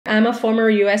a former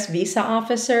US visa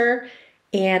officer,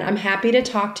 and I'm happy to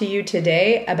talk to you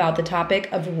today about the topic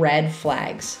of red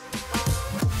flags.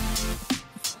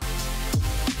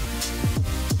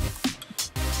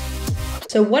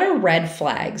 So what are red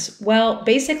flags? Well,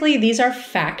 basically these are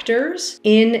factors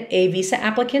in a visa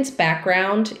applicant's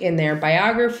background, in their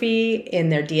biography, in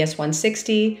their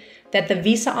DS-160, that the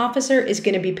visa officer is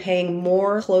going to be paying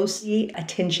more closely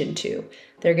attention to.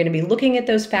 They're going to be looking at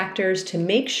those factors to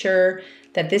make sure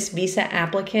that this visa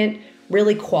applicant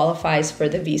really qualifies for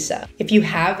the visa. If you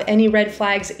have any red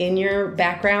flags in your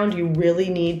background, you really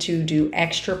need to do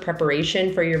extra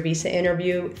preparation for your visa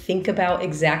interview. Think about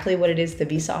exactly what it is the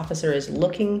visa officer is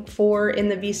looking for in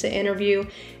the visa interview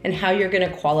and how you're going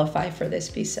to qualify for this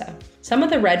visa. Some of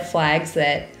the red flags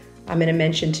that I'm going to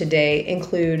mention today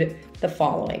include the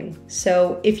following.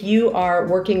 So if you are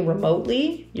working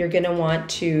remotely, you're going to want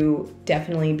to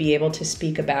definitely be able to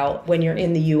speak about when you're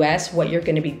in the US, what you're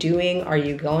going to be doing. Are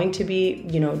you going to be,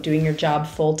 doing your job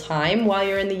full time while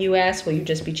you're in the US? Will you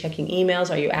just be checking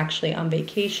emails? Are you actually on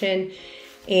vacation?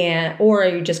 Or are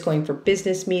you just going for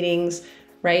business meetings?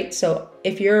 Right? So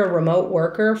if you're a remote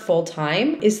worker full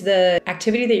time, is the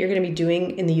activity that you're going to be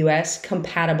doing in the US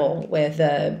compatible with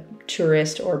the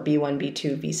tourist or B1,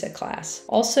 B2 visa class?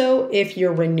 Also, if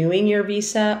you're renewing your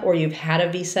visa or you've had a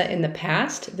visa in the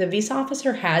past, the visa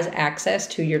officer has access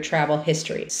to your travel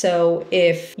history. So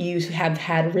if you have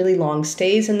had really long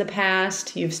stays in the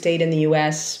past, you've stayed in the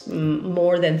US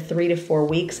more than 3 to 4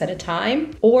 weeks at a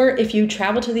time, or if you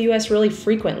travel to the US really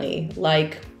frequently,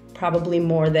 like probably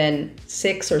more than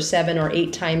 6 or 7 or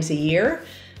 8 times a year,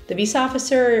 the visa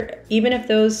officer, even if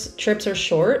those trips are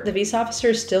short, the visa officer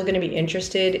is still going to be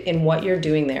interested in what you're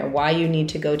doing there, why you need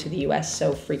to go to the US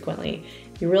so frequently.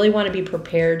 You really want to be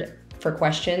prepared for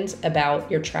questions about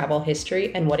your travel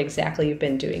history and what exactly you've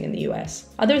been doing in the US.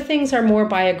 Other things are more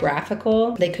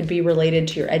biographical. They could be related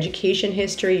to your education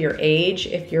history, your age.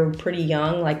 If you're pretty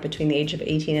young, like between the age of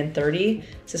 18 and 30,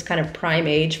 this is kind of prime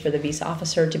age for the visa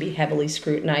officer to be heavily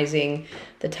scrutinizing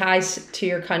the ties to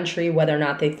your country, whether or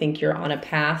not they think you're on a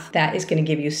path that is going to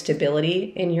give you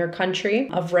stability in your country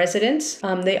of residence.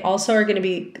 They also are going to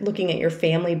be looking at your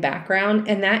family background,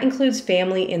 and that includes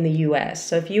family in the US.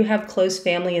 So if you have close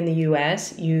family in the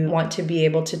US, you want to be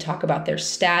able to talk about their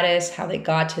status, how they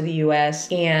got to the US,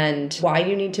 and why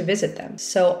you need to visit them.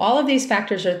 So all of these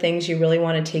factors are things you really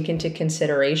want to take into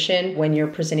consideration when you're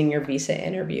presenting your visa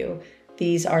interview.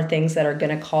 These are things that are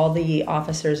going to call the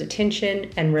officer's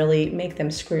attention and really make them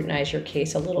scrutinize your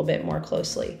case a little bit more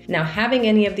closely. Now, having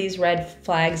any of these red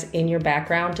flags in your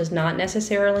background does not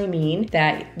necessarily mean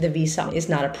that the visa is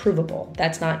not approvable.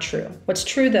 That's not true. What's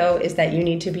true, though, is that you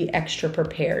need to be extra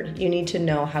prepared. You need to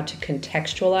know how to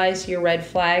contextualize your red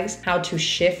flags, how to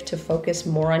shift to focus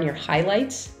more on your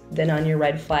highlights than on your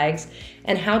red flags,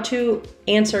 and how to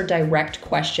answer direct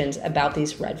questions about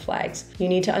these red flags. You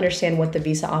need to understand what the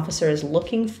visa officer is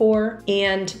looking for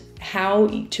and how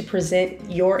to present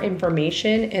your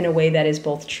information in a way that is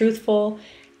both truthful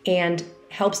and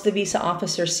helps the visa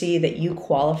officer see that you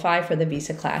qualify for the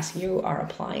visa class you are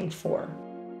applying for.